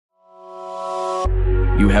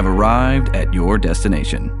You have arrived at your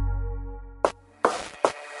destination.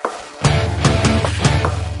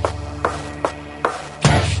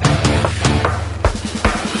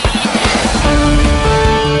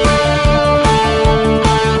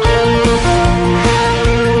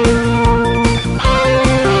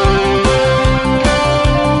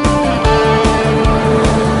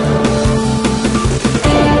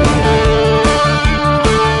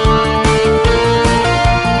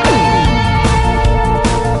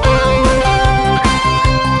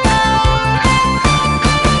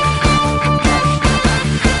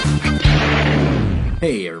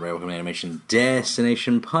 Hey everybody, welcome to Animation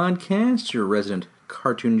Destination Podcast. Your resident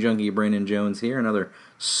cartoon junkie Brandon Jones here. Another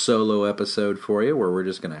solo episode for you where we're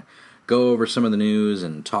just going to go over some of the news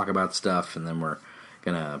and talk about stuff, and then we're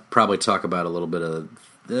going to probably talk about a little bit of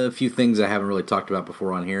a few things I haven't really talked about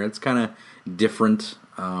before on here. It's kind of different.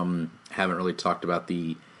 Haven't really talked about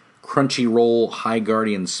the Crunchyroll High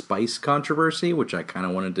Guardian Spice controversy, which I kind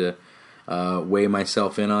of wanted to weigh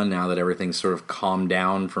myself in on now that everything's sort of calmed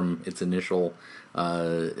down from its initial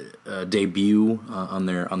debut on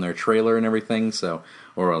their trailer and everything. So,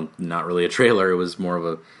 or not really a trailer; it was more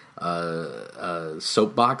of a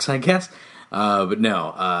soapbox, I guess. But no,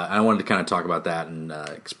 I wanted to kind of talk about that and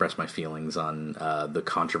express my feelings on the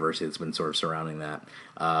controversy that's been sort of surrounding that.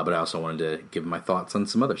 But I also wanted to give my thoughts on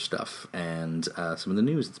some other stuff and some of the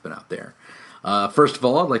news that's been out there. First of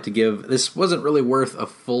all, I'd like to give... This wasn't really worth a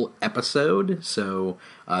full episode, so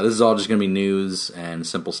this is all just going to be news and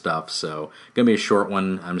simple stuff, so going to be a short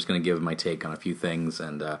one. I'm just going to give my take on a few things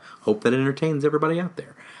and hope that it entertains everybody out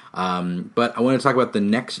there. But I want to talk about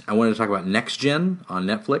Next Gen on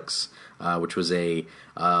Netflix, which was a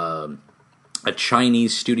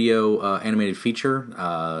Chinese studio animated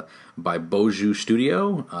feature by Boju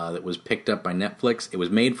Studio that was picked up by Netflix. It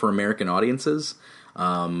was made for American audiences.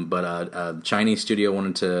 But a Chinese studio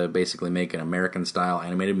wanted to basically make an American-style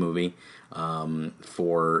animated movie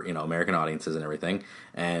for American audiences and everything,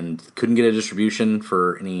 and couldn't get a distribution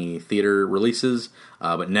for any theater releases.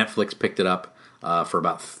 But Netflix picked it up for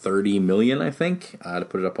about $30 million, I think, to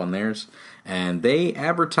put it up on theirs, and they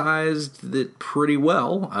advertised it pretty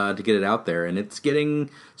well to get it out there, and it's getting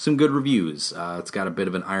some good reviews. It's got a bit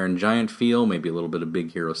of an Iron Giant feel, maybe a little bit of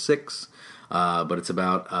Big Hero 6. But it's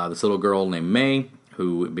about this little girl named May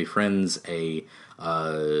who befriends a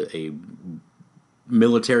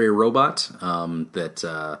military robot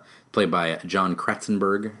that played by John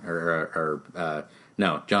Kratzenberg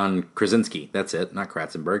John Krasinski. That's it, not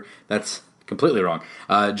Kratzenberg. That's completely wrong.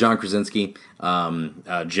 John Krasinski,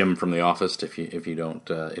 Jim from The Office.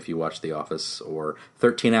 If you watch The Office, or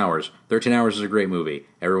 13 Hours. 13 Hours is a great movie.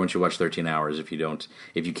 Everyone should watch 13 Hours. If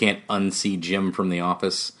you can't unsee Jim from The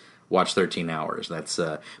Office, watch 13 Hours. That's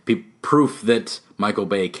proof that Michael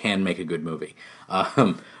Bay can make a good movie.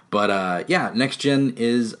 But Next Gen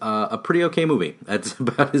is a pretty okay movie. That's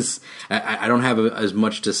about I don't have as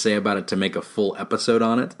much to say about it to make a full episode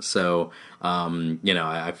on it. So,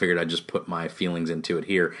 I figured I'd just put my feelings into it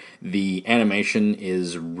here. The animation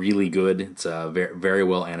is really good. It's very, very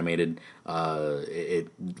well animated. It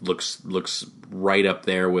looks right up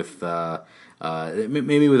there with...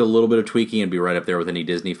 maybe with a little bit of tweaking, it'd be right up there with any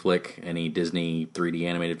Disney flick, any Disney 3D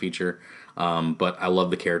animated feature. But I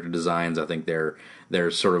love the character designs. I think they're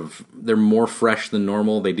more fresh than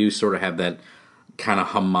normal. They do sort of have that kind of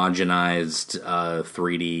homogenized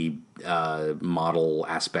 3D model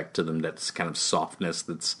aspect to them. That's kind of softness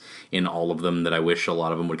that's in all of them that I wish a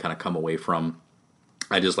lot of them would kind of come away from.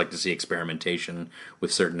 I just like to see experimentation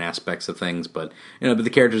with certain aspects of things, but the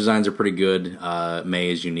character designs are pretty good.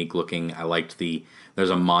 May is unique looking. I liked there's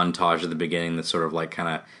a montage at the beginning that sort of like kind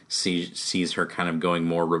of sees her kind of going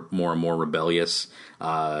more and more rebellious.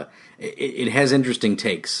 It has interesting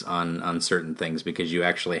takes on certain things, because you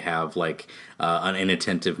actually have like an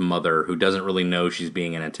inattentive mother who doesn't really know she's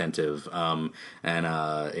being inattentive, and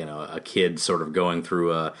a kid sort of going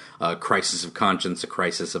through a crisis of conscience, a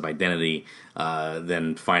crisis of identity,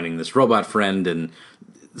 then finding this robot friend and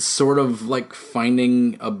sort of like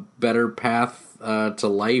finding a better path to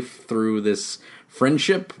life through this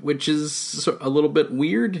friendship, which is a little bit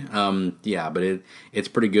weird. But it's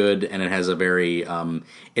pretty good, and it has a very...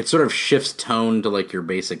 it sort of shifts tone to like your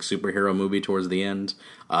basic superhero movie towards the end,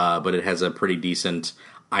 but it has a pretty decent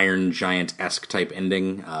Iron Giant-esque type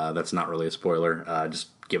ending. That's not really a spoiler. Just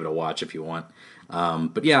give it a watch if you want.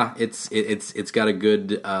 But yeah, it's got a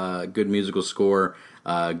good musical score,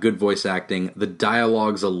 good voice acting. The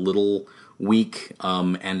dialogue's a little weak,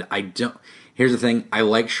 and I don't... Here's the thing, I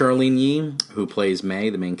like Charlene Yi, who plays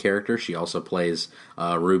May, the main character. She also plays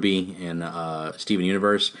Ruby in Steven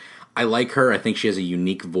Universe. I like her. I think she has a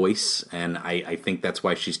unique voice, and I think that's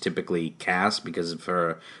why she's typically cast, because of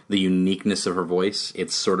the uniqueness of her voice.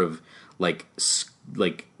 It's sort of like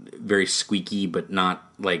very squeaky, but not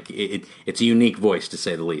like it's a unique voice, to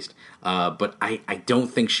say the least. But I don't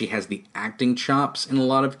think she has the acting chops in a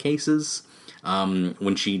lot of cases.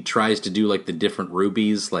 When she tries to do like the different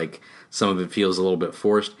rubies, like some of it feels a little bit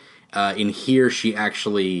forced. In here, she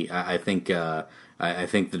actually, I think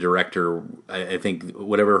the director, I think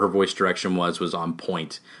whatever her voice direction was on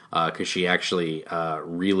point, because she actually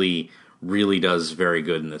really does very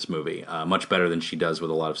good in this movie, much better than she does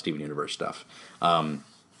with a lot of Steven Universe stuff. And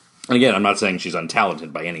again, I'm not saying she's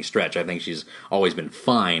untalented by any stretch. I think she's always been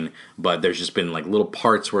fine, but there's just been like little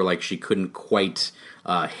parts where like she couldn't quite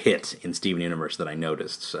hit in Steven Universe that I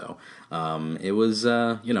noticed. So it was,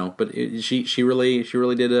 but she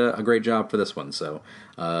really did a great job for this one. So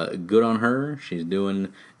good on her. She's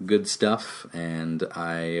doing good stuff, and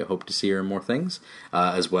I hope to see her in more things,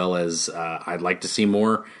 as well as I'd like to see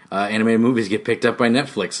more animated movies get picked up by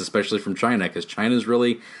Netflix, especially from China, because China's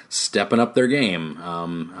really stepping up their game.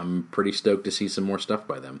 I'm pretty stoked to see some more stuff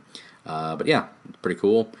by them. But yeah, it's pretty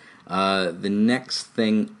cool. The next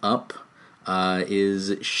thing up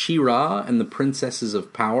is She-Ra and the Princesses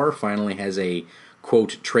of Power finally has a,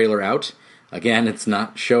 quote, trailer out. Again, it's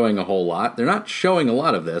not showing a whole lot. They're not showing a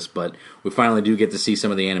lot of this, but we finally do get to see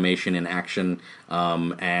some of the animation in action,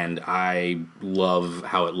 and I love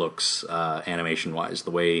how it looks animation-wise.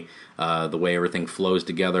 The way everything flows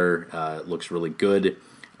together, it looks really good.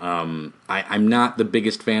 I'm not the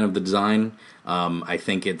biggest fan of the design. I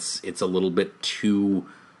think it's a little bit too...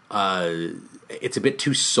 it's a bit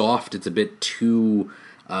too soft. It's a bit too,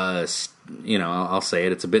 I'll say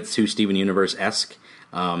it. It's a bit too Steven Universe-esque,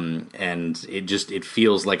 and it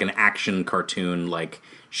feels like an action cartoon, like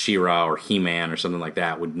She-Ra or He-Man or something like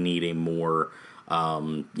that would need a more,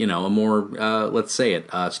 let's say it,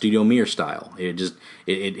 Studio Mir style.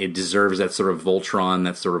 It deserves that sort of Voltron,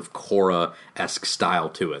 that sort of Korra-esque style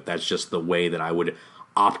to it. That's just the way that I would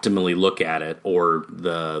optimally look at it, or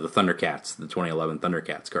the Thundercats, the 2011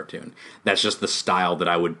 Thundercats cartoon. That's just the style that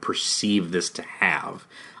I would perceive this to have.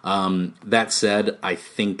 That said, I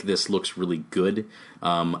think this looks really good.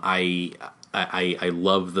 I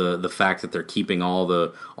love the fact that they're keeping all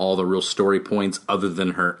the real story points other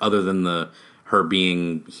than her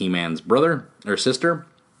being He-Man's brother or sister,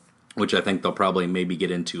 which I think they'll probably maybe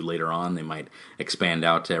get into later on. They might expand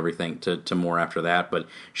out to everything to more after that. But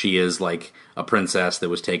she is like a princess that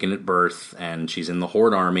was taken at birth, and she's in the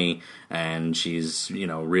Horde army, and she's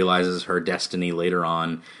realizes her destiny later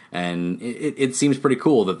on. And it seems pretty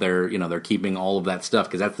cool that they're keeping all of that stuff,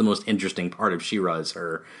 because that's the most interesting part of She-Ra is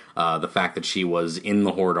her the fact that she was in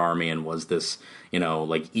the Horde army and was this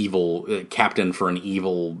like evil captain for an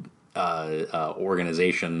evil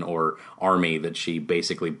organization or army, that she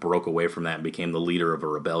basically broke away from that and became the leader of a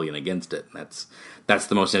rebellion against it. And that's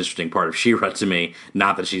the most interesting part of She-Ra to me.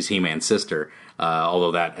 Not that she's He-Man's sister,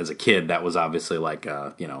 although that as a kid that was obviously like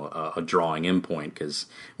a drawing in point, because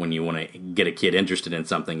when you want to get a kid interested in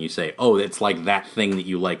something, you say, oh, it's like that thing that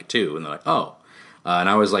you like too, and they're like, oh. And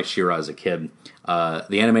I always liked She-Ra as a kid.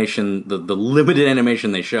 The animation, the limited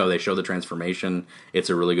animation they show the transformation.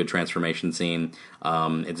 It's a really good transformation scene.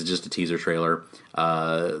 It's just a teaser trailer.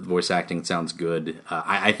 Voice acting sounds good.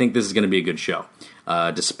 I think this is going to be a good show,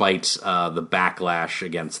 despite the backlash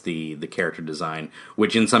against the character design,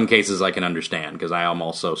 which in some cases I can understand, because I am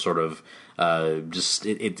also sort of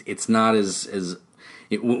it's not as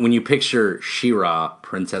when you picture She-Ra,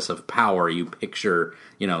 Princess of Power, you picture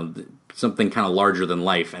something kind of larger than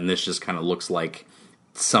life, and this just kind of looks like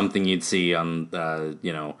something you'd see on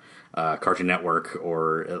Cartoon Network,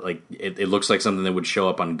 or like it looks like something that would show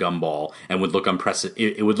up on Gumball and would look impressive.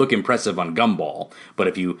 It would look impressive on Gumball, but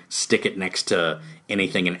if you stick it next to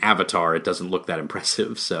anything in Avatar, it doesn't look that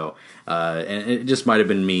impressive. So, and it just might have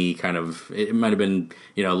been me it might have been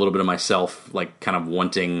a little bit of myself, like kind of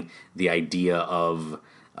wanting the idea of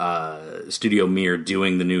Studio Mir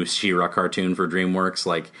doing the new She-Ra cartoon for DreamWorks.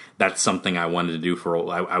 Like, that's something I wanted to do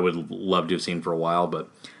I would love to have seen for a while, but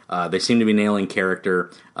they seem to be nailing character.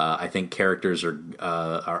 I think characters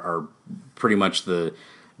are pretty much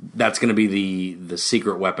that's going to be the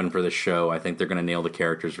secret weapon for this show. I think they're going to nail the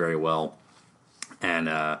characters very well, and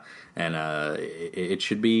it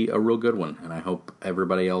should be a real good one. And I hope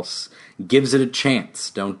everybody else gives it a chance.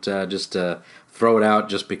 Don't just throw it out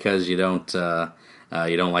just because you don't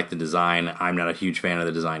like the design. I'm not a huge fan of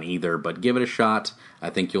the design either, but give it a shot. I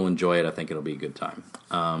think you'll enjoy it. I think it'll be a good time.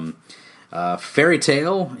 Fairy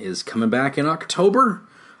Tail is coming back in October.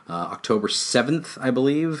 October 7th, I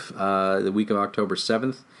believe. The week of October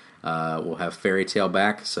 7th. We'll have Fairy Tail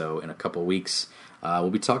back, so in a couple weeks we'll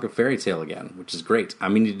be talking Fairy Tail again, which is great. I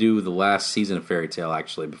mean to do the last season of Fairy Tail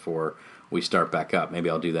actually before we start back up. Maybe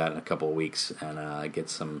I'll do that in a couple of weeks and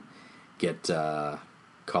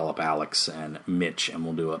call up Alex and Mitch, and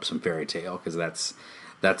we'll do up some Fairy Tail, because that's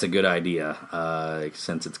a good idea.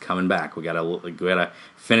 Since it's coming back, we gotta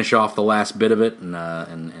finish off the last bit of it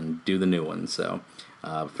and do the new one. So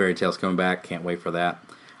Fairy Tail's coming back. Can't wait for that.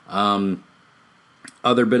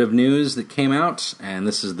 Other bit of news that came out, and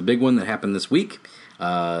this is the big one that happened this week,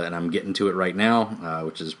 and I'm getting to it right now,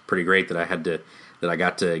 which is pretty great that I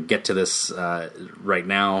got to get to this right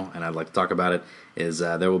now, and I'd like to talk about it. Is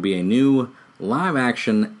there will be a new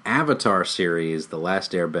live-action Avatar series, The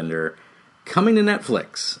Last Airbender, coming to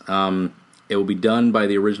Netflix. It will be done by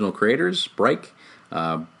the original creators,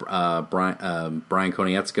 Brian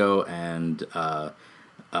Konietzko and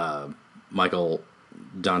Michael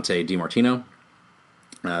Dante DiMartino.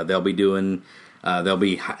 They'll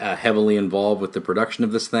be heavily involved with the production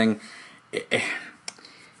of this thing.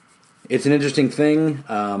 It's an interesting thing.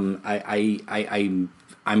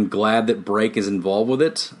 I'm glad that Break is involved with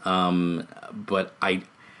it, but I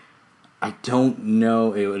don't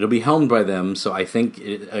know. It'll be helmed by them, so I think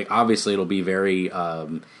obviously it'll be very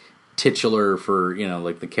titular for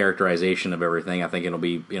like the characterization of everything. I think it'll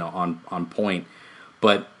be on point,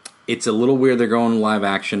 but it's a little weird they're going live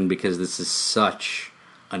action, because this is such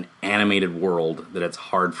an animated world that it's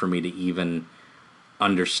hard for me to even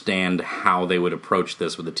understand how they would approach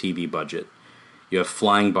this with a TV budget. You have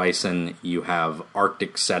flying bison, you have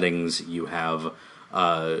Arctic settings, you have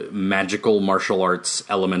magical martial arts,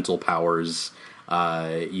 elemental powers,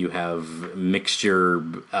 you have mixture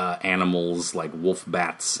animals like wolf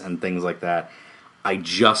bats and things like that. I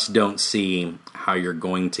just don't see how you're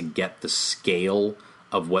going to get the scale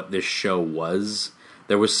of what this show was.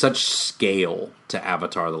 There was such scale to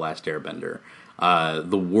Avatar: The Last Airbender.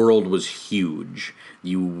 The world was huge.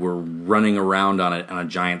 You were running around on a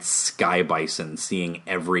giant sky bison, seeing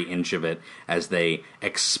every inch of it as they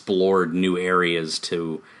explored new areas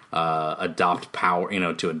to adopt power,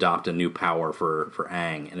 to adopt a new power for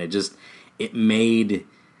Aang. And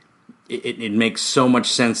it makes so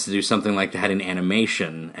much sense to do something like that in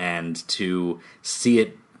animation, and to see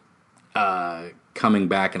it coming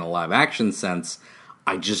back in a live action sense.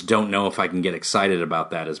 I just don't know if I can get excited about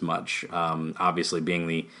that as much. Obviously, being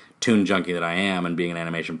the toon junkie that I am and being an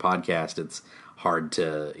animation podcast, it's hard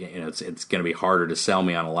to, it's going to be harder to sell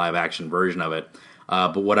me on a live action version of it.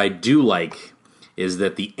 But what I do like is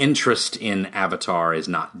that the interest in Avatar is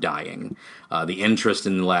not dying. The interest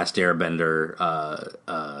in The Last Airbender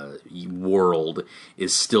world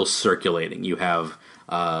is still circulating. You have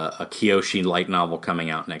a Kyoshi light novel coming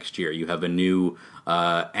out next year. You have a new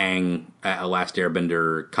Aang, A Last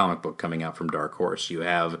Airbender comic book coming out from Dark Horse. You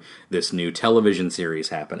have this new television series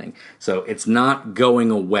happening. So it's not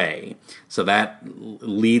going away. So that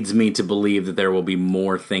leads me to believe that there will be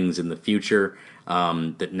more things in the future,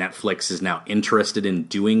 that Netflix is now interested in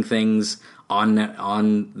doing things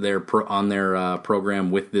on their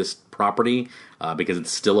program with this property, because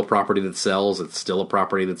it's still a property that sells. It's still a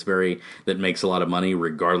property that makes a lot of money,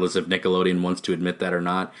 regardless if Nickelodeon wants to admit that or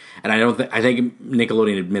not. And I think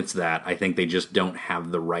Nickelodeon admits that. I think they just don't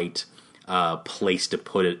have the right place to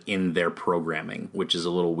put it in their programming, which is a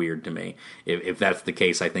little weird to me. If that's the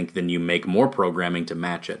case, I think then you make more programming to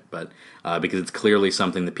match it. But because it's clearly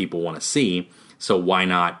something that people want to see, so why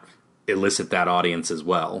not elicit that audience as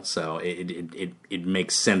well? So it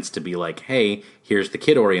makes sense to be like, hey, here's the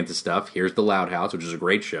kid-oriented stuff. Here's The Loud House, which is a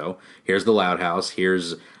great show. Here's The Loud House.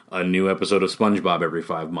 Here's a new episode of SpongeBob every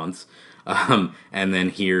 5 months. And then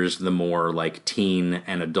here's the more like teen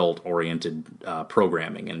and adult-oriented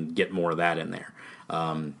programming, and get more of that in there.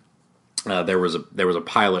 There was a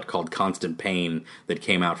pilot called Constant Pain that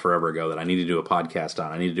came out forever ago that I need to do a podcast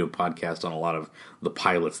on. I need to do a podcast on a lot of the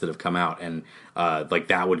pilots that have come out, and like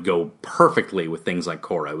that would go perfectly with things like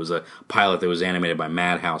Korra. It was a pilot that was animated by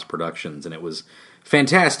Madhouse Productions, and it was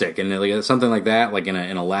fantastic. And like, something like that, like in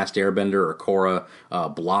a Last Airbender or Korra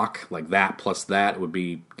block, like that plus that would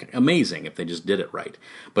be amazing if they just did it right.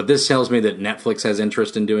 But this tells me that Netflix has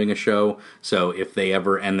interest in doing a show. So if they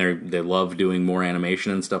ever, and they love doing more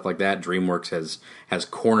animation and stuff like that, DreamWorks has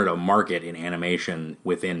cornered a market in animation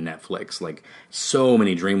within Netflix. Like so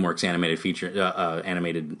many DreamWorks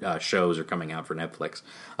animated shows are coming out for Netflix.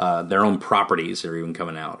 Their own properties are even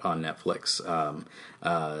coming out on Netflix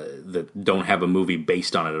that don't have a movie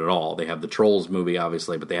based on it at all. They have the Trolls movie,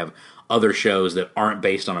 obviously, but they have other shows that aren't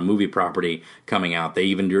based on a movie property coming out. They're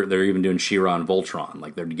even doing She-Ra and Voltron.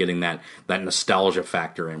 Like they're getting that nostalgia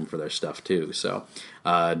factor in for their stuff too. So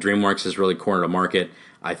DreamWorks has really cornered a market.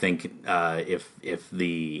 I think if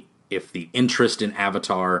the interest in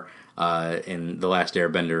Avatar in The Last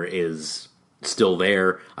Airbender is still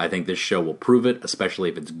there, I think this show will prove it, especially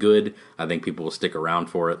if it's good. I think people will stick around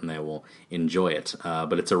for it and they will enjoy it.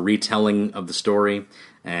 But it's a retelling of the story,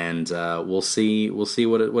 and we'll see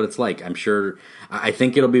what it's like. I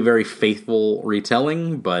think it'll be very faithful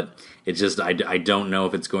retelling, but it's just I don't know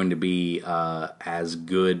if it's going to be as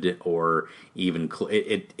good or even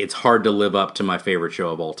it's hard to live up to my favorite show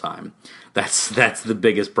of all time. That's the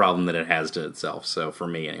biggest problem that it has to itself. So for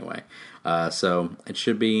me anyway. So it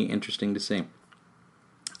should be interesting to see.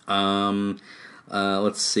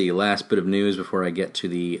 Let's see. Last bit of news before I get to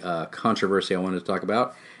the controversy I wanted to talk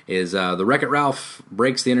about is the Wreck-It Ralph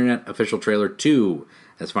Breaks the Internet official trailer 2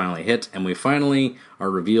 has finally hit, and we finally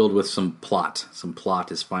are revealed with some plot. Some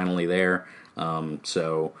plot is finally there.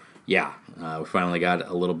 So yeah, we finally got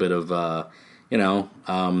a little bit of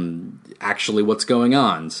actually what's going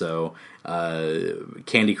on. So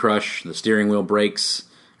Candy Crush, the steering wheel breaks.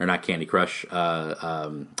 Or not Candy Crush,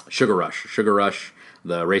 Sugar Rush. Sugar Rush,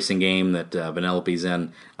 the racing game that Vanellope's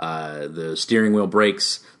in. The steering wheel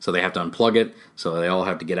breaks, so they have to unplug it. So they all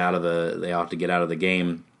have to get out of the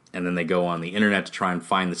game, and then they go on the internet to try and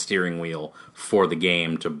find the steering wheel for the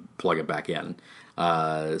game to plug it back in.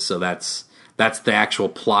 So that's the actual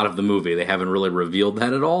plot of the movie. They haven't really revealed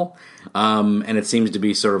that at all, and it seems to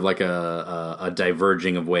be sort of like a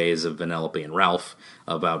diverging of ways of Vanellope and Ralph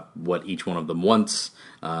about what each one of them wants.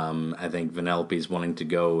 I think Vanellope's wanting to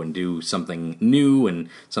go and do something new and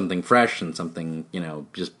something fresh and something,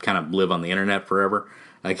 just kind of live on the internet forever,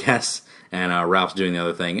 I guess. And Ralph's doing the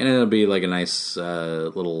other thing, and it'll be like a nice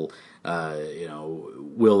little,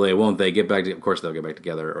 will they, won't they get back? Of course, they'll get back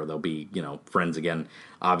together, or they'll be, friends again,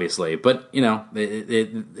 obviously. But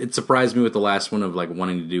it surprised me with the last one of like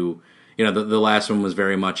wanting to do. The last one was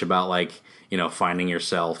very much about like, finding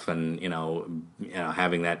yourself and,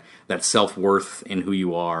 having that self-worth in who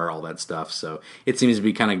you are, all that stuff. So it seems to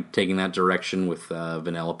be kind of taking that direction with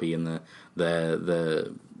Vanellope and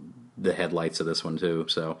the headlights of this one too.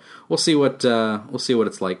 So we'll see what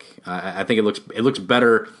it's like. I think it looks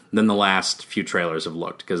better than the last few trailers have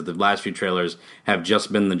looked, because the last few trailers have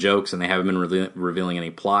just been the jokes and they haven't been revealing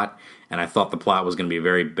any plot. And I thought the plot was going to be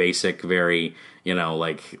very basic, very,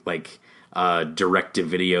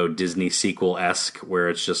 direct-to-video Disney sequel-esque, where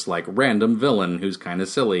it's just like random villain who's kind of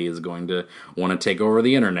silly is going to want to take over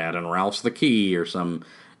the internet and Ralph's the key or some,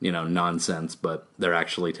 nonsense, but they're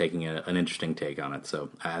actually taking an interesting take on it, so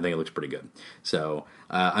I think it looks pretty good. So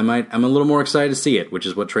I'm a little more excited to see it, which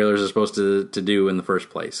is what trailers are supposed to do in the first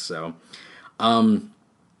place. So, and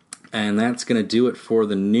that's going to do it for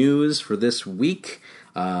the news for this week,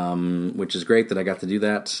 which is great that I got to do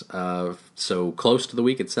that so close to the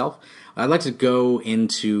week itself. I'd like to go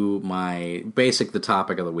into the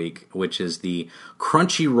topic of the week, which is the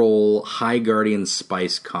Crunchyroll High Guardian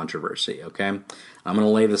Spice controversy, okay? I'm going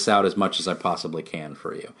to lay this out as much as I possibly can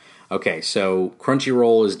for you. Okay, so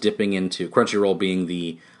Crunchyroll is dipping into... Crunchyroll being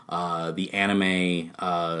the anime,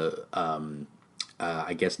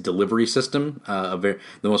 I guess, delivery system. The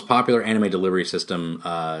most popular anime delivery system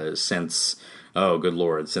since... Oh, good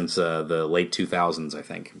lord, since the late 2000s, I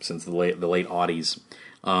think. Since the late aughties.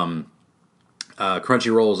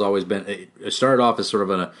 Crunchyroll has always been... It started off as sort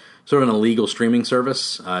of an illegal streaming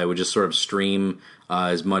service. It would just sort of stream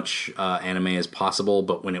as much anime as possible,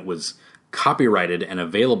 but when it was copyrighted and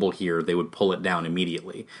available here, they would pull it down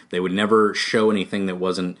immediately. They would never show anything that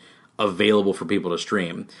wasn't available for people to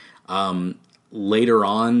stream. Later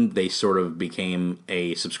on, they sort of became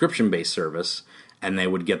a subscription-based service, and they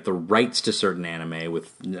would get the rights to certain anime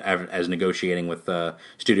as negotiating with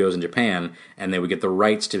studios in Japan, and they would get the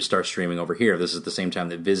rights to start streaming over here. This is at the same time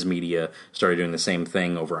that Viz Media started doing the same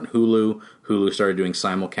thing over on Hulu. Hulu started doing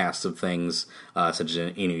simulcasts of things such as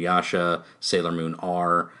Inuyasha, Sailor Moon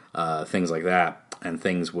R, things like that. And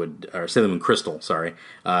Sailor Moon Crystal, sorry.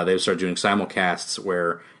 They would start doing simulcasts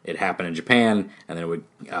where it happened in Japan, and then it would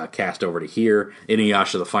cast over to here.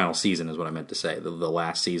 Inuyasha, the final season is what I meant to say. The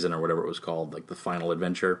last season, or whatever it was called, like the final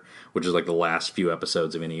adventure, which is like the last few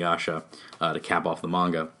episodes of Inuyasha to cap off the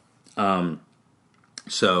manga.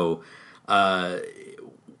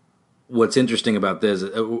 What's interesting about this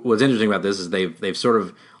is they've sort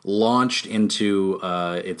of launched into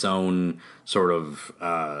its own sort of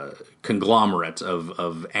conglomerate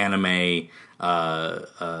of anime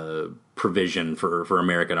provision for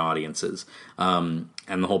American audiences. And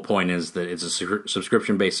the whole point is that it's a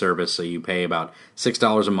subscription-based service, so you pay about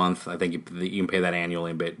 $6 a month. I think you can pay that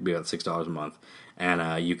annually, but be about $6 a month.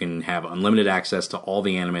 And you can have unlimited access to all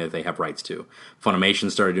the anime that they have rights to.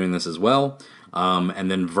 Funimation started doing this as well.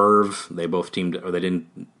 And then Verve, they both teamed, or they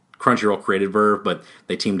didn't, Crunchyroll created Verve, but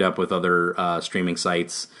they teamed up with other streaming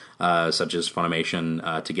sites, such as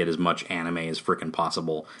Funimation, to get as much anime as frickin'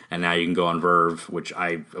 possible. And now you can go on Verve, which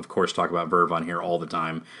I, of course, talk about Verve on here all the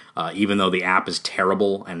time. Even though the app is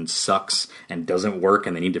terrible and sucks and doesn't work,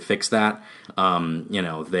 and they need to fix that,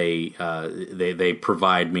 they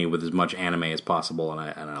provide me with as much anime as possible,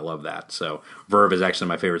 and I love that. So Verve is actually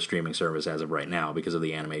my favorite streaming service as of right now because of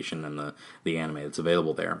the animation and the anime that's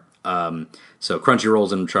available there. So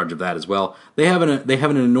Crunchyroll's in charge of that as well. They have an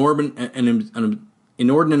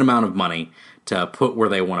inordinate amount of money to put where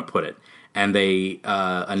they want to put it, and they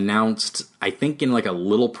announced, I think in like a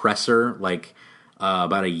little presser, like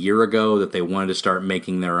about a year ago, that they wanted to start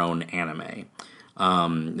making their own anime.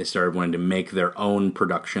 They started wanting to make their own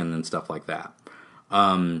production and stuff like that.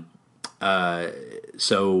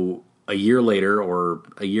 So a year later, or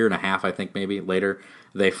a year and a half, I think maybe later,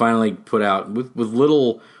 they finally put out with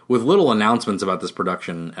little announcements about this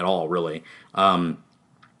production at all, really.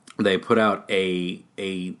 They put out a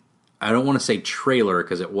I don't want to say trailer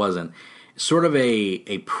because it wasn't, sort of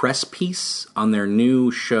a press piece on their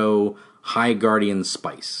new show High Guardian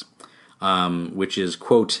Spice, which is,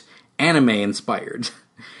 quote, anime inspired.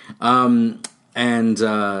 And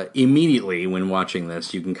immediately when watching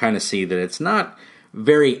this, you can kind of see that it's not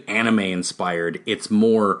very anime inspired. It's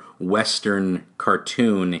more Western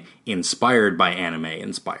cartoon inspired by anime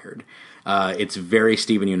inspired. It's very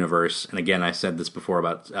Steven Universe, and again, I said this before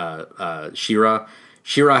about She-Ra.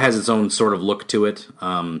 She-Ra has its own sort of look to it,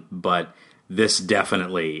 but this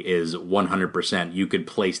definitely is 100%. You could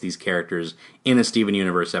place these characters in a Steven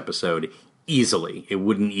Universe episode easily. It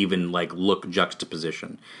wouldn't even look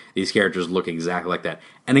juxtaposition. These characters look exactly like that.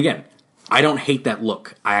 And again, I don't hate that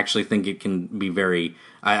look. I actually think it can be very...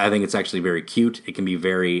 I think it's actually very cute. It can be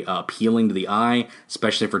very appealing to the eye,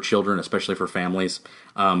 especially for children, especially for families.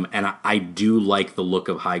 And I do like the look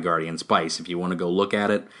of High Guardian Spice. If you want to go look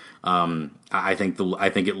at it, I think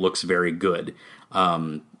it looks very good.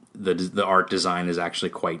 The art design is actually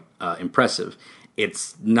quite impressive.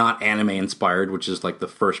 It's not anime inspired, which is like the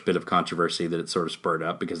first bit of controversy that it sort of spurred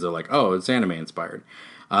up, because they're like, oh, it's anime inspired.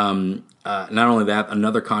 Not only that,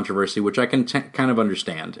 another controversy, which I can kind of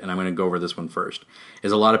understand, and I'm going to go over this one first,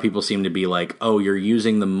 is a lot of people seem to be like, oh, you're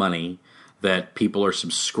using the money that people are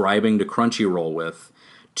subscribing to Crunchyroll with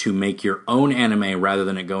to make your own anime rather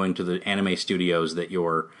than it going to the anime studios that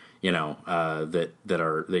you're, that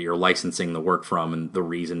you're licensing the work from, and the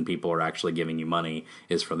reason people are actually giving you money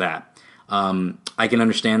is for that. I can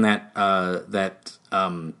understand that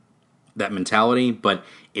mentality, but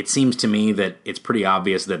it seems to me that it's pretty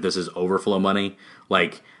obvious that this is overflow money.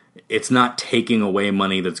 Like, it's not taking away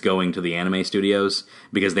money that's going to the anime studios,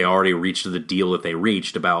 because they already reached the deal that they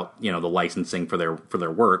reached about, the licensing for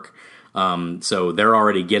their work. So they're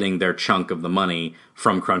already getting their chunk of the money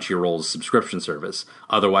from Crunchyroll's subscription service.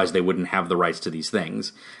 Otherwise, they wouldn't have the rights to these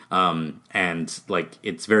things. And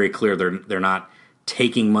it's very clear they're not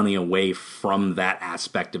taking money away from that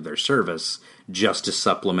aspect of their service just to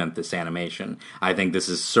supplement this animation. I think this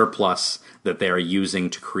is surplus that they are using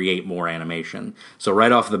to create more animation. So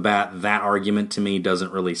right off the bat, that argument to me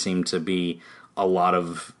doesn't really seem to be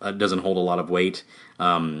doesn't hold a lot of weight.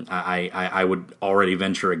 I would already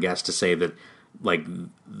venture a guess to say that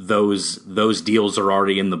those deals are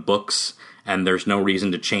already in the books, and there's no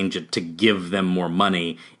reason to change it to give them more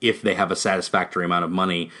money if they have a satisfactory amount of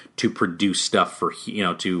money to produce stuff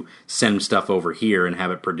to send stuff over here and have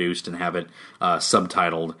it produced and have it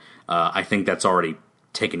subtitled. I think that's already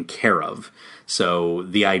taken care of. So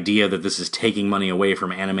the idea that this is taking money away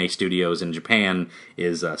from anime studios in Japan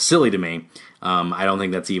is silly to me. I don't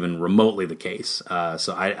think that's even remotely the case.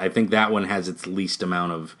 So I think that one has its least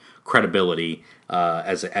amount of credibility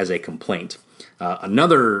as a complaint.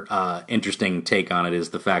 Another interesting take on it is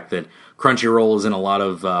the fact that Crunchyroll is in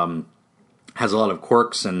has a lot of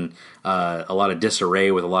quirks and a lot of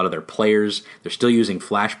disarray with a lot of their players. They're still using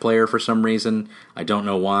Flash Player for some reason. I don't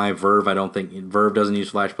know why. Verve doesn't use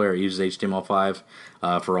Flash Player. It uses HTML5.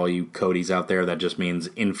 For all you codies out there, that just means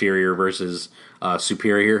inferior versus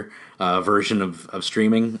superior version of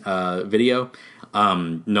streaming video.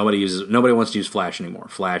 Nobody wants to use Flash anymore.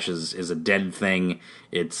 Flash is a dead thing.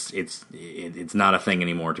 It's not a thing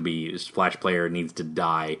anymore to be used. Flash Player needs to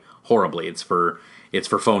die horribly. It's for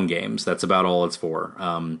phone games. That's about all it's for.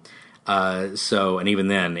 And even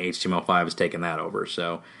then, HTML5 has taken that over.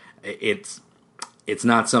 So it's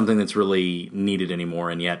not something that's really needed anymore.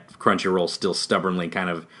 And yet Crunchyroll still stubbornly kind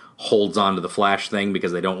of holds on to the Flash thing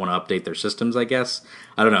because they don't want to update their systems, I guess.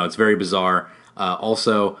 I don't know. It's very bizarre.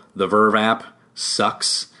 Also, the Verve app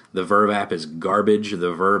sucks. The Verve app is garbage.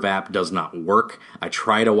 The Verve app does not work. I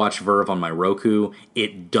try to watch Verve on my Roku.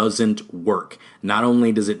 It doesn't work. Not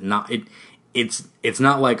only does it not... It's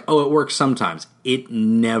not like, oh, it works sometimes. It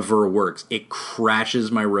never works. It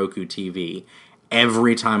crashes my Roku TV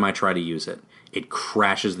every time I try to use it. It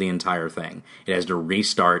crashes the entire thing. It has to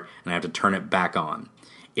restart, and I have to turn it back on.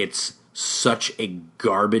 It's such a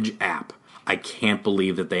garbage app. I can't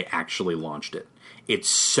believe that they actually launched it. It's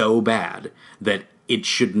so bad that it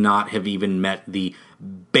should not have even met the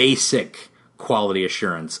basic quality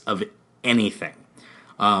assurance of anything.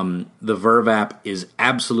 The Verve app is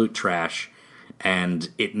absolute trash, and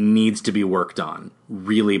it needs to be worked on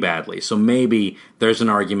really badly. So maybe there's an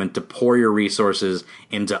argument to pour your resources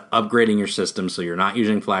into upgrading your system so you're not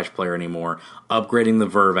using Flash Player anymore, upgrading the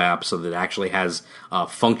Verve app so that it actually has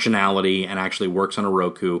functionality and actually works on a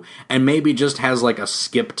Roku, and maybe just has like a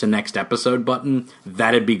skip to next episode button.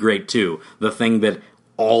 That'd be great too. The thing that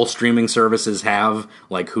all streaming services have,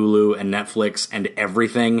 like Hulu and Netflix and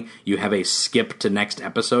everything, you have a skip to next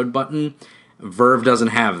episode button. Verve doesn't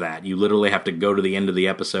have that. You literally have to go to the end of the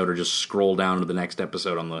episode or just scroll down to the next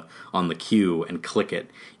episode on the queue and click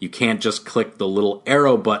it. You can't just click the little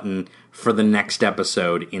arrow button for the next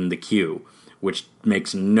episode in the queue, which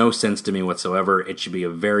makes no sense to me whatsoever. It should be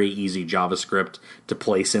a very easy JavaScript to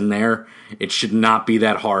place in there. It should not be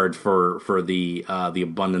that hard for the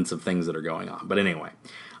abundance of things that are going on. But anyway,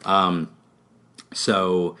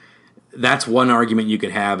 so that's one argument you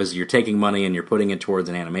could have, is you're taking money and you're putting it towards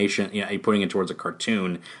an animation, you're putting it towards a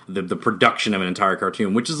cartoon, the production of an entire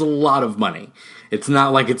cartoon, which is a lot of money. It's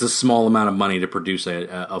not like it's a small amount of money to produce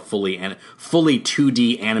a fully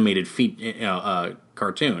 2D animated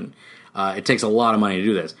cartoon. It takes a lot of money to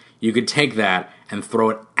do this. You could take that and throw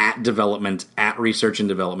it at development, at research and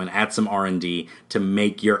development, at some R&D to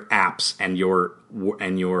make your apps and your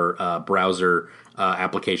browser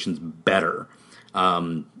applications better.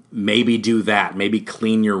 Maybe do that. Maybe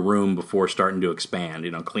clean your room before starting to expand.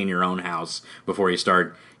 Clean your own house before you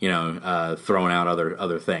start, throwing out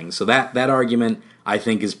other things. So that argument, I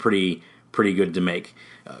think, is pretty good to make.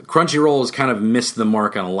 Crunchyroll has kind of missed the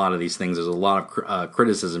mark on a lot of these things. There's a lot of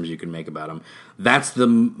criticisms you can make about them. That's the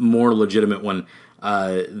more legitimate one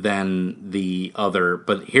than the other.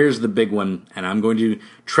 But here's the big one, and I'm going to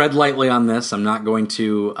tread lightly on this. I'm not going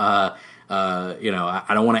to...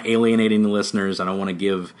 I don't want to alienate any listeners. I don't want to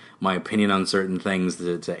give my opinion on certain things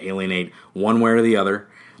to alienate one way or the other.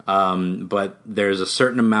 But there's a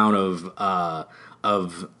certain amount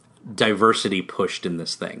of diversity pushed in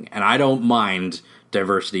this thing, and I don't mind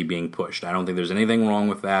diversity being pushed. I don't think there's anything wrong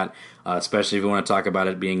with that, especially if you want to talk about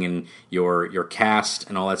it being in your cast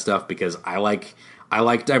and all that stuff. Because I like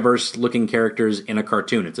diverse looking characters in a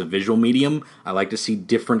cartoon. It's a visual medium. I like to see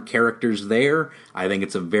different characters there. I think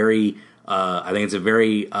it's a very it's a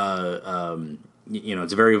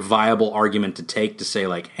very viable argument to take, to say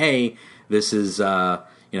like, hey, this is it's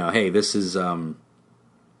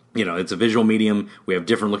a visual medium. We have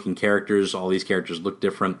different looking characters. All these characters look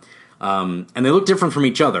different, and they look different from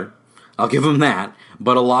each other. I'll give them that.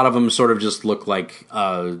 But a lot of them sort of just look like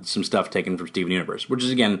some stuff taken from Steven Universe, which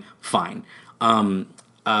is again fine.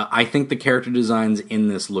 I think the character designs in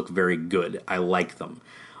this look very good. I like them.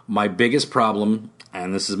 My biggest problem,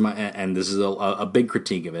 and this is a big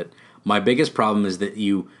critique of it, my biggest problem is that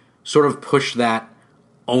you sort of push that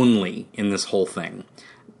only in this whole thing.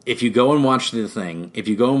 If you go and watch the thing, if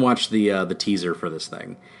you go and watch the teaser for this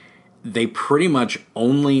thing, they pretty much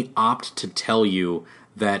only opt to tell you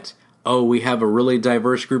that, oh, we have a really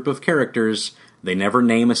diverse group of characters. They never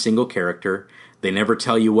name a single character. They never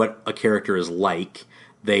tell you what a character is like.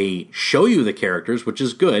 They show you the characters, which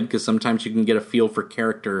is good, because sometimes you can get a feel for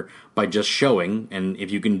character by just showing, and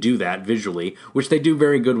if you can do that visually, which they do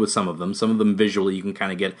very good with some of them visually you can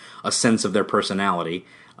kind of get a sense of their personality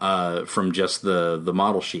from just the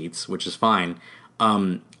model sheets, which is fine.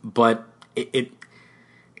 But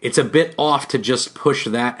it's a bit off to just push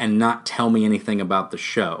that and not tell me anything about the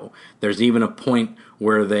show. There's even a point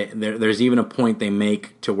where they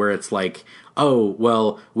make to where it's like, oh,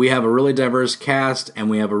 well, we have a really diverse cast and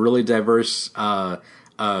we have a really diverse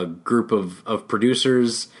group of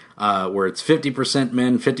producers where it's 50%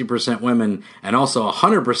 men, 50% women, and also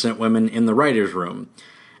 100% women in the writer's room.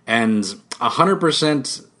 And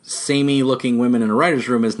 100% samey looking women in a writer's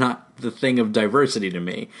room is not the thing of diversity to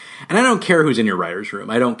me. And I don't care who's in your writer's room.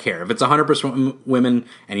 I don't care. If it's 100% women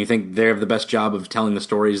and you think they have the best job of telling the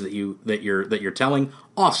stories that you're telling,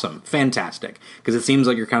 awesome, fantastic. Because it seems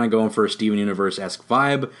like you're kind of going for a Steven Universe-esque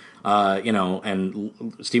vibe.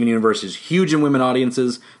 And Steven Universe is huge in women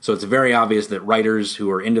audiences, so it's very obvious that writers who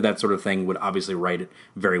are into that sort of thing would obviously write it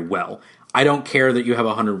very well. I don't care that you have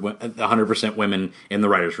 100% women in the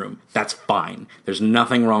writer's room. That's fine. There's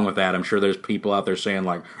nothing wrong with that. I'm sure there's people out there saying,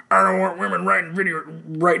 like, I don't want women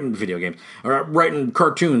writing video games, or writing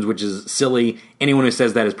cartoons, which is silly. Anyone who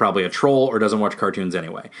says that is probably a troll or doesn't watch cartoons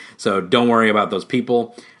anyway. So don't worry about those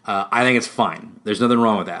people. I think it's fine. There's nothing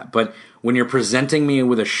wrong with that. But when you're presenting me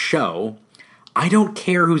with a show, I don't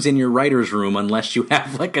care who's in your writer's room unless you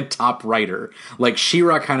have, like, a top writer. Like,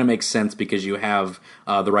 She-Ra kind of makes sense because you have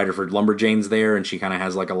the writer for Lumberjanes there, and she kind of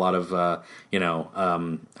has, like, a lot of, she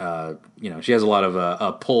has a lot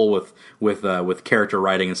of pull with character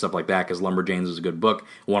writing and stuff like that, because Lumberjanes is a good book,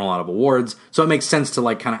 won a lot of awards, so it makes sense to,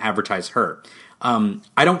 like, kind of advertise her.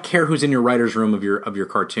 I don't care who's in your writer's room of your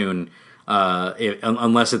cartoon,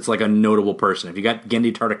 unless it's, like, a notable person. If you got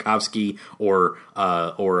Genndy Tartakovsky or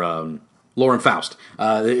Lauren Faust.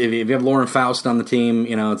 If you have Lauren Faust on the team,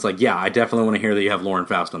 it's like, yeah, I definitely want to hear that you have Lauren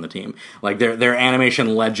Faust on the team. Like, they're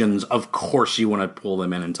animation legends. Of course you want to pull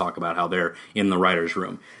them in and talk about how they're in the writer's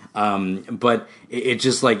room. But it's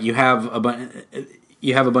just like you have a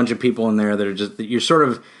bunch of people in there that are just, you're sort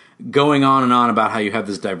of going on and on about how you have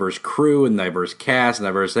this diverse crew and diverse cast and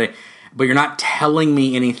diversity, but you're not telling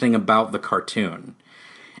me anything about the cartoon.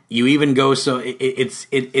 You even go so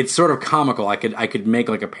it's sort of comical. I could make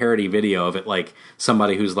like a parody video of it, like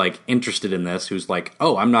somebody who's like interested in this, who's like,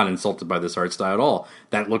 oh, I'm not insulted by this art style at all.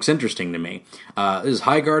 That looks interesting to me. This is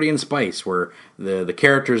High Guardian Spice, where the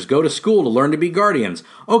characters go to school to learn to be guardians.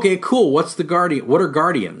 Okay, cool. What's the guardian? What are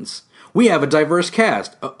guardians? We have a diverse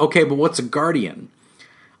cast. Okay, but what's a guardian?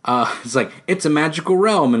 It's like, it's a magical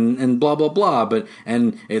realm and blah blah blah.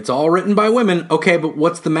 And it's all written by women. Okay, but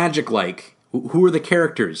what's the magic like? Who are the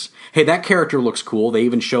characters? Hey, that character looks cool. They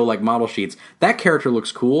even show, like, model sheets. That character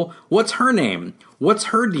looks cool. What's her name? What's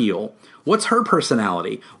her deal? What's her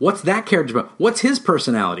personality? What's that character about? What's his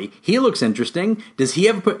personality? He looks interesting. Does he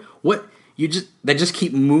ever put... What... They just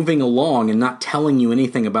keep moving along and not telling you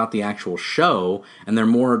anything about the actual show, and they're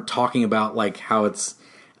more talking about, like, how it's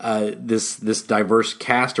this diverse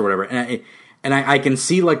cast or whatever. And I can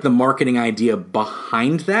see, like, the marketing idea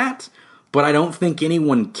behind that, but I don't think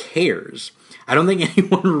anyone cares. I don't think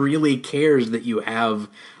anyone really cares that you have,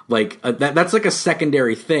 like, that's like a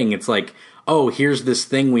secondary thing. It's like, oh, here's this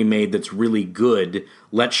thing we made that's really good.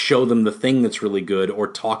 Let's show them the thing that's really good, or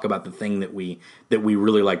talk about the thing that we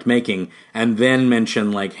really liked making, and then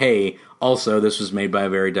mention, like, hey, also, this was made by a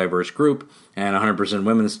very diverse group, and 100%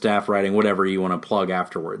 women's staff writing, whatever you want to plug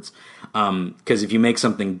afterwards. Because if you make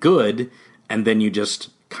something good, and then you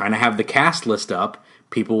just kind of have the cast list up,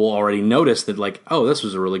 people will already notice that, like, oh, this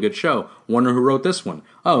was a really good show. Wonder who wrote this one.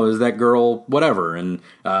 Oh, is that girl whatever? And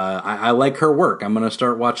I like her work. I'm going to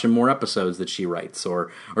start watching more episodes that she writes,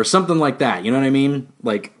 or something like that. You know what I mean?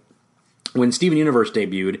 Like, when Steven Universe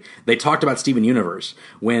debuted, they talked about Steven Universe.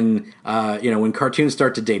 When when cartoons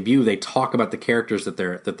start to debut, they talk about the characters that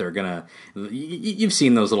they're gonna. You've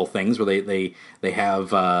seen those little things where they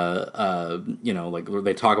have like where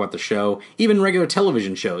they talk about the show. Even regular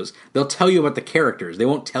television shows, they'll tell you about the characters. They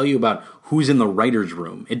won't tell you about who's in the writer's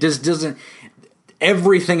room. It just doesn't.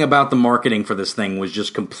 Everything about the marketing for this thing was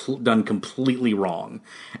just done completely wrong,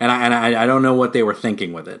 and I don't know what they were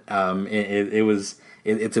thinking with it.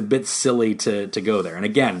 It's a bit silly to go there. And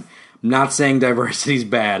again, I'm not saying diversity is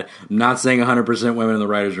bad. I'm not saying 100% women in the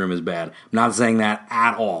writer's room is bad. I'm not saying that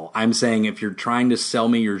at all. I'm saying if you're trying to sell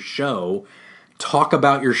me your show, talk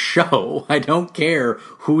about your show. I don't care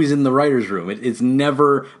who's in the writer's room. It's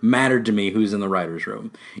never mattered to me who's in the writer's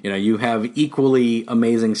room. You have equally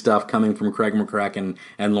amazing stuff coming from Craig McCracken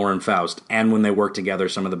and Lauren Faust, and when they work together,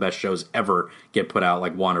 some of the best shows ever get put out,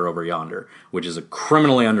 like Wander Over Yonder, which is a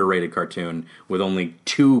criminally underrated cartoon with only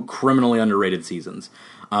 2 criminally underrated seasons.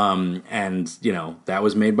 And that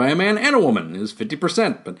was made by a man and a woman. It was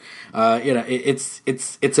 50%, but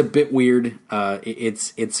it's a bit weird.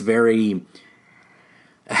 It's very.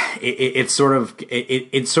 It sort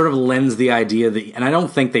of lends the idea that, and I don't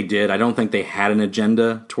think they did. I don't think they had an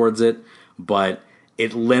agenda towards it, but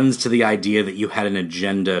it lends to the idea that you had an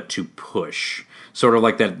agenda to push. sort of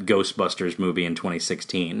like that Ghostbusters movie in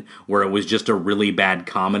 2016, where it was just a really bad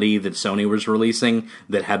comedy that Sony was releasing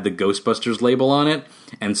that had the Ghostbusters label on it,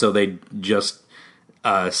 and so they just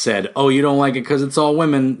said, "Oh, you don't like it because it's all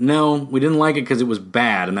women." No, we didn't like it because it was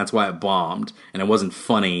bad, and that's why it bombed. And it wasn't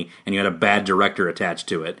funny, and you had a bad director attached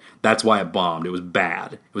to it. That's why it bombed. It was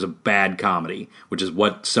bad. It was a bad comedy, which is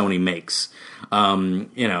what Sony makes.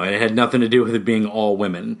 It had nothing to do with it being all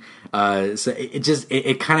women. So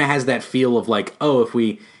it kind of has that feel of like, oh, if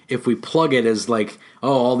we plug it as like,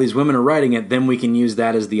 oh, all these women are writing it, then we can use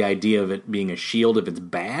that as the idea of it being a shield if it's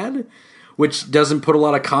bad, which doesn't put a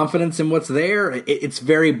lot of confidence in what's there. It's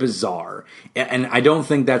very bizarre. And I don't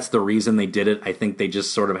think that's the reason they did it. I think they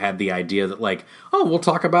just sort of had the idea that, like, oh, we'll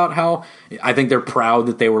talk about how... I think they're proud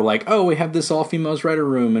that they were like, oh, we have this all-females writer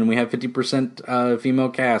room, and we have 50% female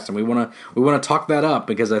cast, and we want to talk that up,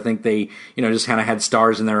 because I think they, just kind of had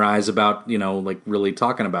stars in their eyes about, like, really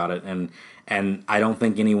talking about it. And I don't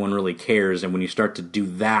think anyone really cares. And when you start to do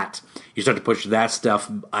that, you start to push that stuff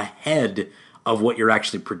ahead of what you're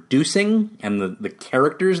actually producing and the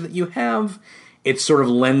characters that you have, it sort of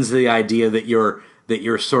lends the idea that you're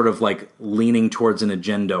sort of like leaning towards an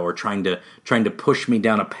agenda or trying to push me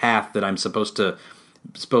down a path that I'm supposed to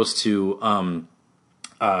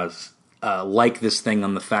like this thing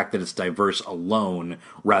on the fact that it's diverse alone,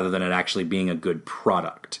 rather than it actually being a good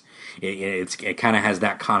product. It kind of has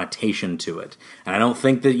that connotation to it, and I don't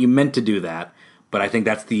think that you meant to do that. But I think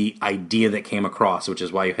that's the idea that came across, which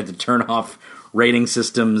is why you had to turn off rating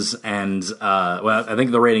systems and, I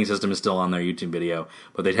think the rating system is still on their YouTube video,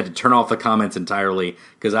 but they had to turn off the comments entirely,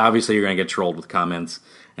 because obviously you're going to get trolled with comments,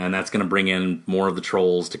 and that's going to bring in more of the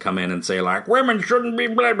trolls to come in and say, like, women shouldn't be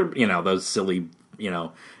blah, blah, those silly,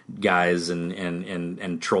 guys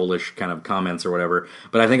and trollish kind of comments or whatever.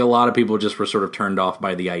 But I think a lot of people just were sort of turned off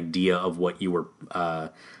by the idea of what you were...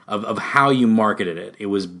 Of how you marketed it. It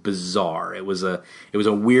was bizarre. It was a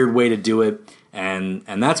weird way to do it, and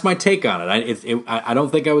that's my take on it. I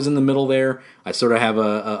don't think I was in the middle there. I sort of have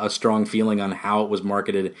a strong feeling on how it was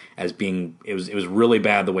marketed as being. It was really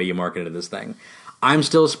bad the way you marketed this thing. I'm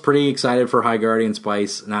still pretty excited for High Guardian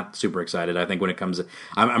Spice. Not super excited. I think when it comes,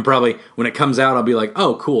 I'm probably when it comes out, I'll be like,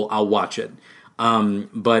 oh, cool, I'll watch it.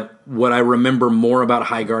 But what I remember more about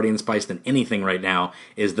High Guardian Spice than anything right now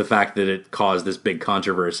is the fact that it caused this big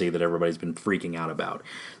controversy that everybody's been freaking out about.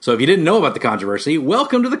 So if you didn't know about the controversy,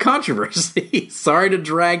 welcome to the controversy. Sorry to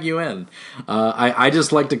drag you in. I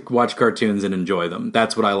just like to watch cartoons and enjoy them.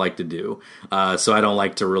 That's what I like to do. So I don't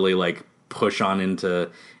like to really like push on into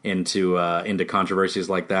controversies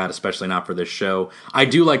like that, especially not for this show. I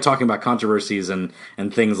do like talking about controversies and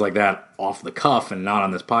things like that off the cuff and not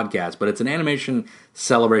on this podcast, but it's an animation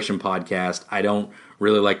celebration podcast. I don't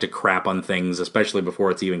really like to crap on things, especially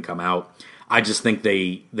before it's even come out. I just think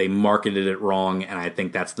they marketed it wrong, and I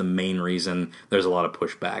think that's the main reason there's a lot of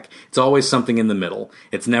pushback. It's always something in the middle.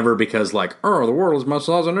 It's never because, like, oh, the world is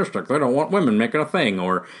misogynistic, they don't want women making a thing,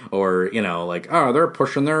 or like, oh, they're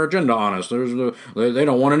pushing their agenda on us. They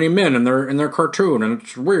don't want any men in their cartoon, and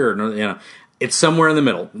it's weird. It's somewhere in the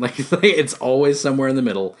middle. Like, it's always somewhere in the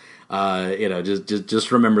middle.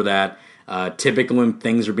 Just remember that. Typically, when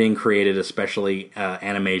things are being created, especially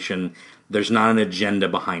animation, there's not an agenda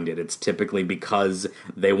behind it. It's typically because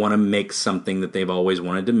they want to make something that they've always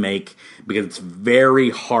wanted to make, because it's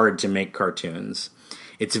very hard to make cartoons.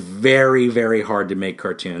 It's very, very hard to make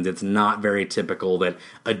cartoons. It's not very typical that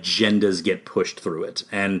agendas get pushed through it.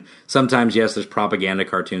 And sometimes, yes, there's propaganda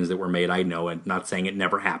cartoons that were made. I know it. Not saying it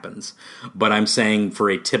never happens. But I'm saying for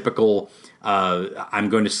a typical, I'm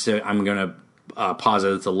going to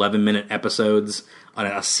posit it's 11-minute episodes,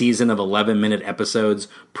 a season of 11-minute episodes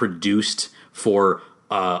produced for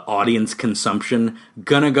audience consumption.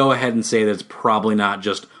 Gonna go ahead and say that it's probably not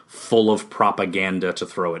just full of propaganda to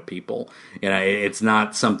throw at people. It's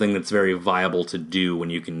not something that's very viable to do when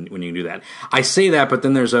you can do that. I say that, but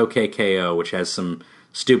then there's OKKO, which has some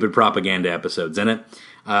stupid propaganda episodes in it.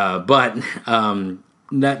 But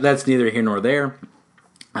that's neither here nor there.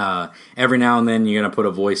 Every now and then you're going to put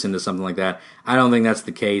a voice into something like that. I don't think that's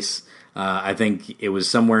the case. I think it was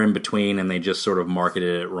somewhere in between, and they just sort of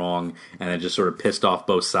marketed it wrong, and it just sort of pissed off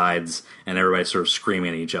both sides, and everybody's sort of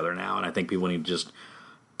screaming at each other now. And I think people need to just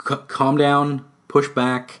calm down, push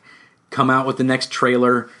back, come out with the next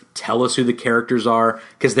trailer, tell us who the characters are,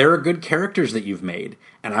 because there are good characters that you've made,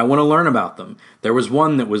 and I want to learn about them. There was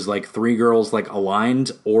one that was like 3 girls like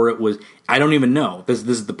aligned, or it was, I don't even know. This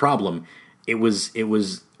is the problem. It was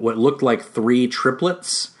what looked like 3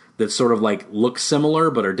 triplets that sort of like look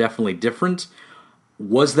similar but are definitely different.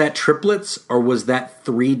 Was that triplets, or was that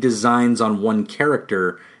 3 designs on one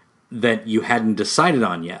character that you hadn't decided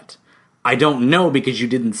on yet? I don't know because you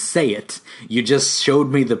didn't say it. You just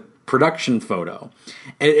showed me the production photo.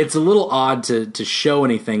 It's a little odd to show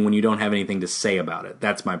anything when you don't have anything to say about it.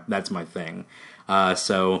 That's my thing.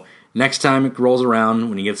 So next time it rolls around,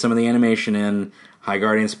 when you get some of the animation in, High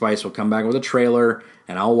Guardian Spice will come back with a trailer,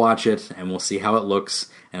 and I'll watch it, and we'll see how it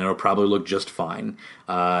looks, and it'll probably look just fine.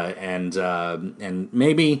 And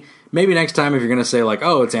maybe next time, if you're going to say, like,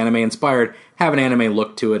 oh, it's anime-inspired, have an anime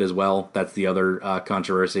look to it as well. That's the other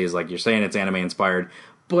controversy, is like, you're saying it's anime-inspired,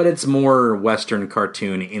 but it's more Western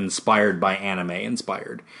cartoon inspired by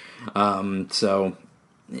anime-inspired. So...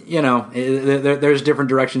 there's different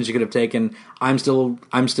directions you could have taken. I'm still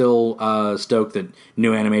stoked that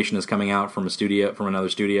new animation is coming out from another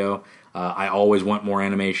studio. I always want more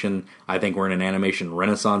animation. I think we're in an animation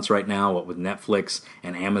renaissance right now, what with Netflix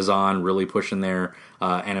and Amazon really pushing their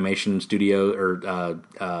animation studio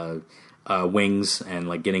or wings and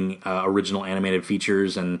like getting original animated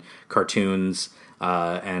features and cartoons.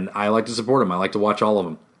 And I like to support them. I like to watch all of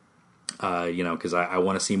them. Because I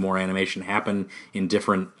want to see more animation happen in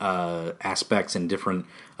different aspects and different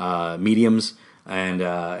mediums, and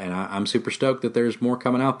I'm super stoked that there's more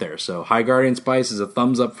coming out there. So High Guardian Spice is a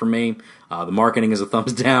thumbs up for me. The marketing is a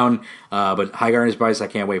thumbs down, but High Guardian Spice, I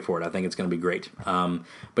can't wait for it. I think it's going to be great.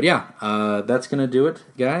 But yeah, that's going to do it,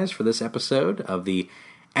 guys, for this episode of the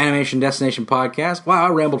Animation Destination Podcast. Wow, I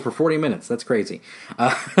rambled for 40 minutes. That's crazy.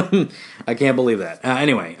 I can't believe that.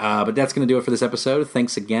 Anyway, but that's going to do it for this episode.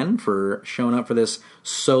 Thanks again for showing up for this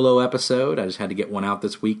solo episode. I just had to get one out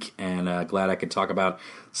this week, and glad I could talk about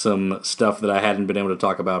some stuff that I hadn't been able to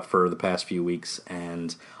talk about for the past few weeks,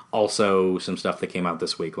 and also some stuff that came out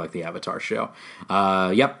this week, like the Avatar show.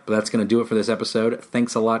 Yep, that's going to do it for this episode.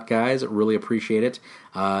 Thanks a lot, guys. Really appreciate it.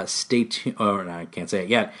 Stay tuned. Oh, no, I can't say it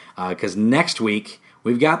yet, because next week...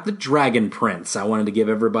 we've got The Dragon Prince. I wanted to give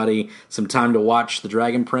everybody some time to watch The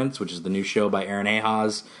Dragon Prince, which is the new show by Aaron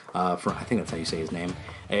Ahaz. I think that's how you say his name.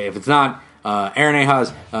 If it's not, Aaron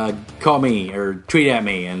Ahaz, call me or tweet at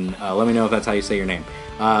me and let me know if that's how you say your name.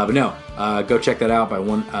 But no, go check that out by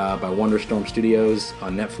Wonderstorm Studios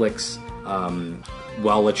on Netflix. Well,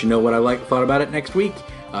 I'll let you know what I thought about it next week,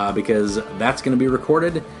 because that's going to be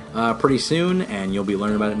recorded pretty soon, and you'll be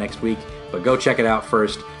learning about it next week. But go check it out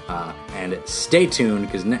first. And stay tuned,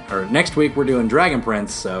 because next week we're doing Dragon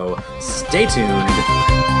Prince, so stay tuned.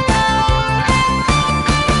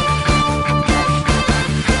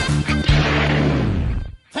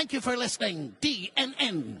 Thank you for listening,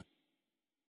 DNN.